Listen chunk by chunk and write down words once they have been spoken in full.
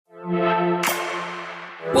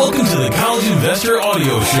Welcome to the College Investor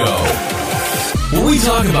Audio Show, where we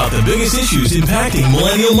talk about the biggest issues impacting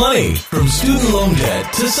millennial money, from student loan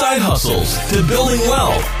debt to side hustles to building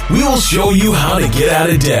wealth. We will show you how to get out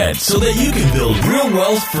of debt so that you can build real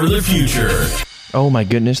wealth for the future. Oh my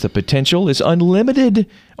goodness, the potential is unlimited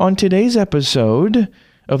on today's episode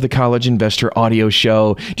of the College Investor Audio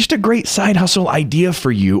Show. Just a great side hustle idea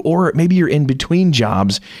for you, or maybe you're in between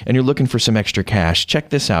jobs and you're looking for some extra cash.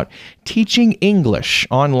 Check this out. Teaching English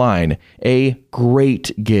online, a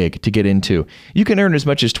great gig to get into. You can earn as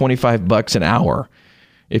much as $25 an hour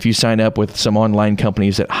if you sign up with some online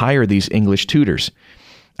companies that hire these English tutors.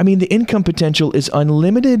 I mean, the income potential is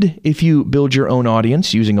unlimited if you build your own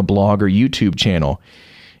audience using a blog or YouTube channel.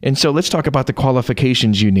 And so let's talk about the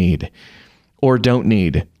qualifications you need or don't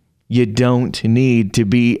need. You don't need to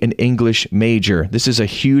be an English major. This is a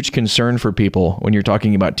huge concern for people when you're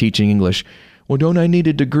talking about teaching English. Well, don't I need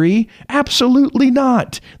a degree? Absolutely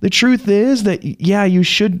not. The truth is that, yeah, you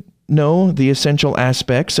should know the essential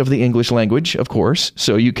aspects of the English language, of course,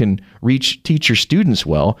 so you can teach your students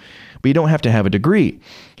well, but you don't have to have a degree.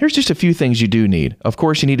 Here's just a few things you do need. Of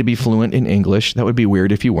course, you need to be fluent in English. That would be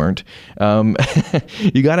weird if you weren't.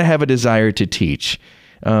 You got to have a desire to teach.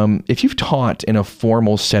 If you've taught in a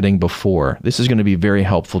formal setting before, this is going to be very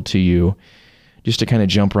helpful to you just to kind of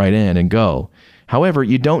jump right in and go. However,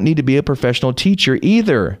 you don't need to be a professional teacher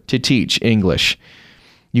either to teach English.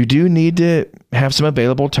 You do need to have some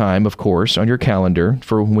available time, of course, on your calendar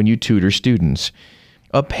for when you tutor students.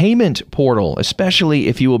 A payment portal, especially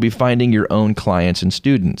if you will be finding your own clients and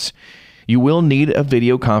students. You will need a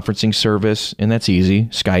video conferencing service, and that's easy,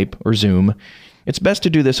 Skype or Zoom. It's best to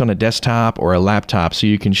do this on a desktop or a laptop so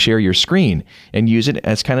you can share your screen and use it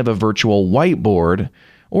as kind of a virtual whiteboard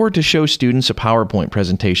or to show students a PowerPoint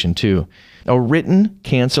presentation too. A written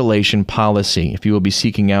cancellation policy if you will be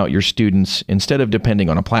seeking out your students instead of depending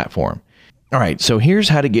on a platform. All right, so here's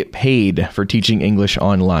how to get paid for teaching English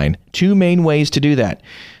online. Two main ways to do that.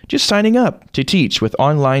 Just signing up to teach with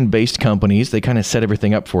online-based companies. They kind of set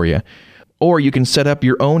everything up for you. Or you can set up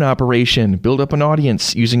your own operation, build up an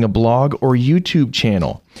audience using a blog or YouTube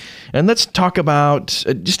channel. And let's talk about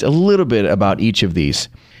just a little bit about each of these.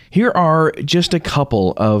 Here are just a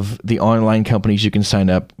couple of the online companies you can sign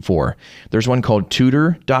up for. There's one called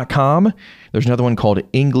Tutor.com. There's another one called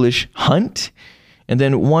English Hunt. And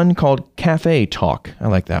then one called Cafe Talk. I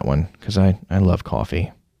like that one because I love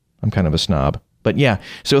coffee. I'm kind of a snob. But yeah,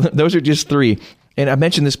 so those are just three. And I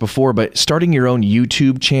mentioned this before, but starting your own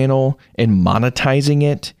YouTube channel and monetizing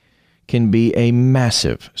it can be a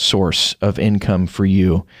massive source of income for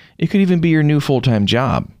you. It could even be your new full-time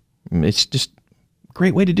job. It's just a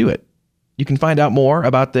great way to do it. You can find out more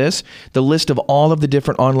about this, the list of all of the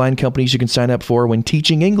different online companies you can sign up for when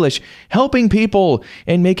teaching English, helping people,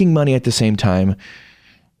 and making money at the same time.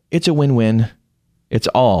 It's a win-win. It's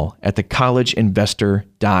all at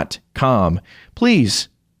thecollegeinvestor.com. Please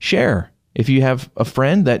share. If you have a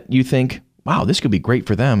friend that you think, wow, this could be great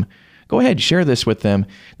for them, go ahead, share this with them.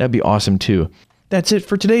 That'd be awesome too. That's it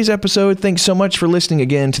for today's episode. Thanks so much for listening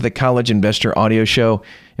again to the College Investor Audio Show,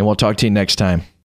 and we'll talk to you next time.